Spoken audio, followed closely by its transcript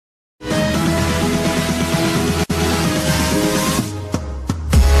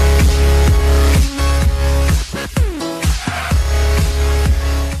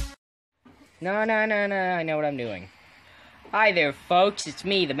No, no, no, no, I know what I'm doing. Hi there, folks. It's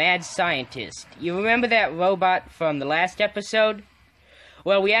me, the Mad Scientist. You remember that robot from the last episode?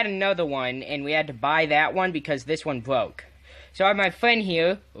 Well, we had another one, and we had to buy that one because this one broke. So I have my friend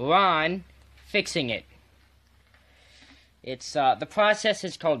here, Ron, fixing it. It's, the process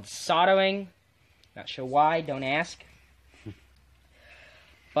is called soldering. Not sure why, don't ask.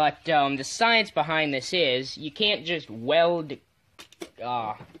 But, the science behind this is, you can't just weld,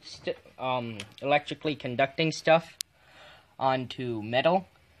 electrically conducting stuff onto metal.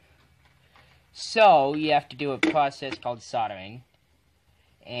 So, you have to do a process called soldering.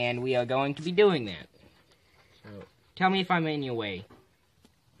 And we are going to be doing that. So, tell me if I'm in your way.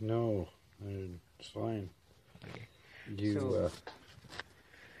 No, it's fine. Okay.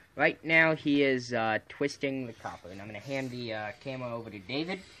 Right now he is twisting the copper, and I'm going to hand the camera over to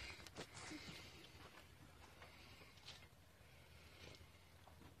David.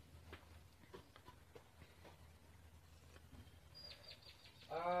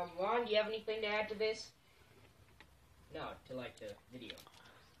 Ron, do you have anything to add to this? No, to like the video.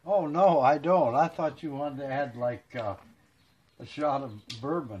 Oh, no, I don't. I thought you wanted to add, like, a shot of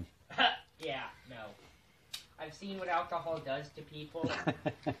bourbon. Yeah, no. I've seen what alcohol does to people,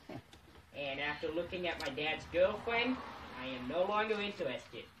 and after looking at my dad's girlfriend, I am no longer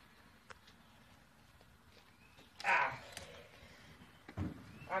interested.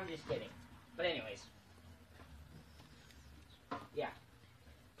 I'm just kidding. But anyways. Yeah.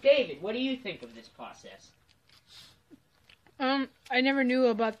 David, what do you think of this process? I never knew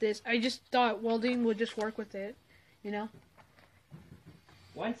about this. I just thought welding would just work with it, you know?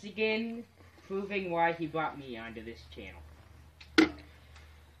 Once again, proving why he brought me onto this channel.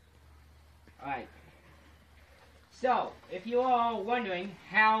 Alright. So, if you're all wondering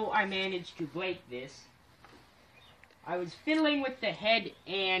how I managed to break this, I was fiddling with the head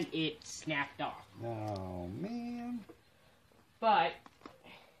and it snapped off. Oh, man. But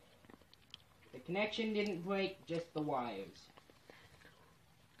the connection didn't break, just the wires.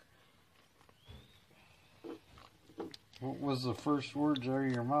 What was the first words out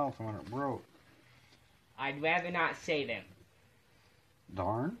of your mouth when it broke? I'd rather not say them.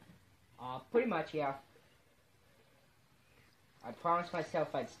 Darn. Pretty much, yeah. I promised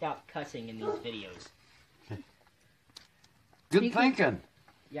myself I'd stop cussing in these videos. Good thinking.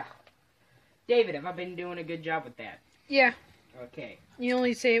 Yeah. David, have I been doing a good job with that? Yeah. Okay. You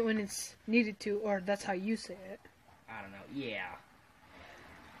only say it when it's needed to, or that's how you say it. I don't know. Yeah.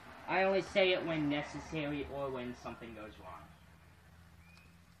 I only say it when necessary or when something goes wrong.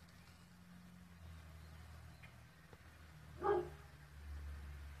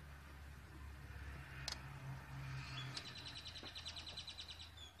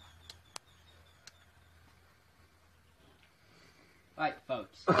 Right,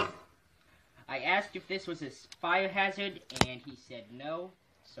 folks. I asked if this was a fire hazard, and he said no,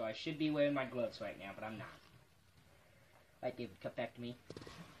 so I should be wearing my gloves right now, but I'm not. Right, David, cut back to me.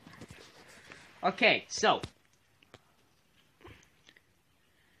 Okay, so.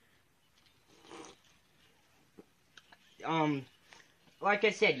 Like I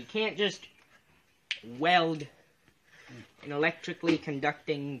said, you can't just weld an electrically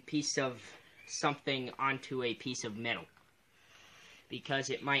conducting piece of something onto a piece of metal. Because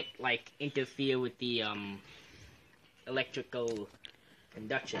it might, like, interfere with the, electrical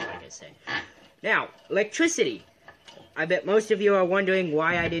conduction, like I said. Now, electricity. I bet most of you are wondering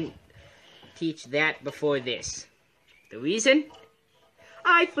why I didn't teach that before this. The reason?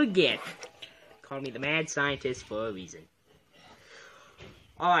 I forget. Call me the Mad Scientist for a reason.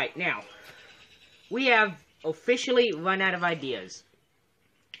 Alright, now. We have officially run out of ideas.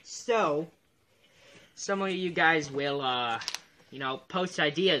 So, some of you guys will, you know, post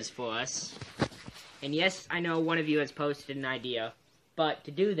ideas for us. And yes, I know one of you has posted an idea. But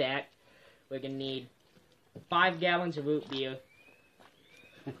to do that, we're going to need 5 gallons of root beer,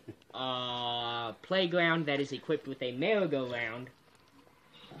 a playground that is equipped with a merry-go-round,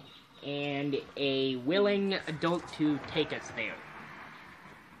 and a willing adult to take us there.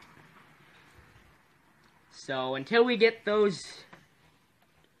 So until we get those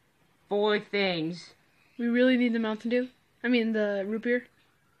 4 things... We really need the Mountain Dew? I mean, the root beer?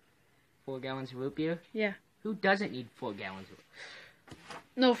 4 gallons of root beer? Yeah. Who doesn't need 4 gallons of...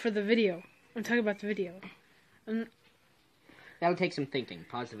 No, for the video. I'm talking about the video. That'll take some thinking.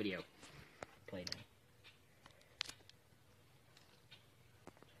 Pause the video. Play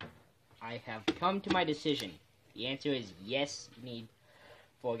now. I have come to my decision. The answer is yes, you need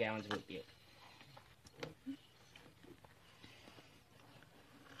 4 gallons of root beer.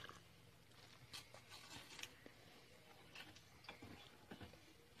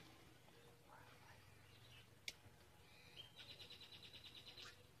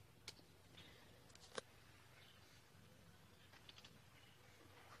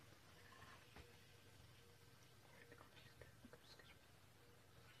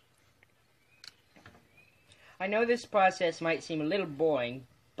 I know this process might seem a little boring,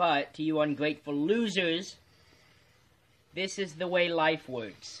 but to you ungrateful losers, this is the way life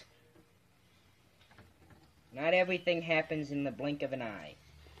works. Not everything happens in the blink of an eye.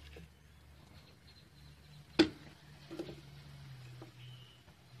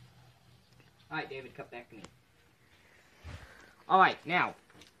 Alright, David, cut back to me. Alright, now,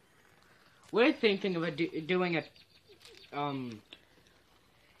 we're thinking of doing a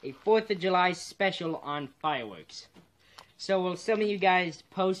 4th of July special on fireworks. So will some of you guys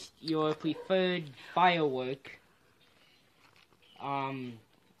post your preferred firework, and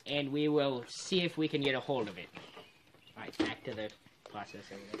we will see if we can get a hold of it. Alright, back to the process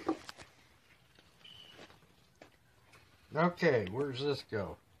over there. Okay, where's this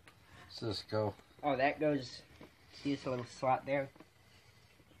go? Where's this go? Oh, that goes, see this little slot there?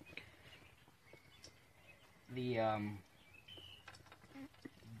 The,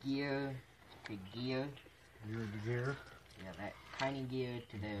 gear to gear. Gear to gear. Yeah, that tiny gear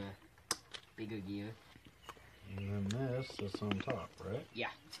to the bigger gear. And then this is on top, right? Yeah.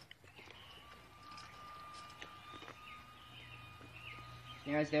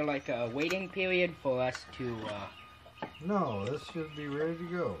 Now, is there like a waiting period for us to, No, this should be ready to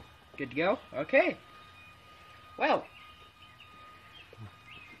go. good to go? Okay. Well.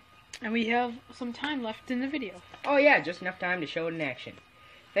 And we have some time left in the video. Oh yeah, just enough time to show it in action.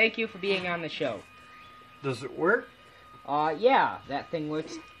 Thank you for being on the show. Does it work? Yeah, that thing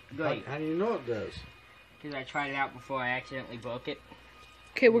works great. How do you know it does? Because I tried it out before I accidentally broke it.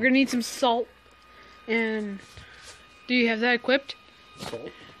 Okay, we're gonna need some salt. And do you have that equipped?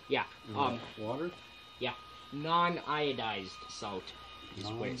 Salt? Yeah. Water? Non-iodized salt is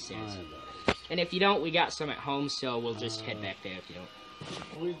what it says. Non-iodized. And if you don't, we got some at home, so we'll just head back there if you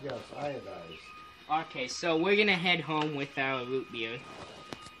don't. We've got iodized. Okay, so we're gonna head home with our root beer.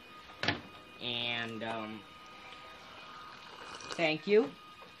 And, thank you.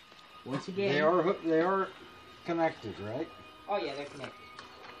 Once again. They are connected, right? Oh yeah, they're connected.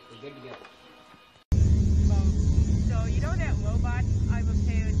 We're good to go.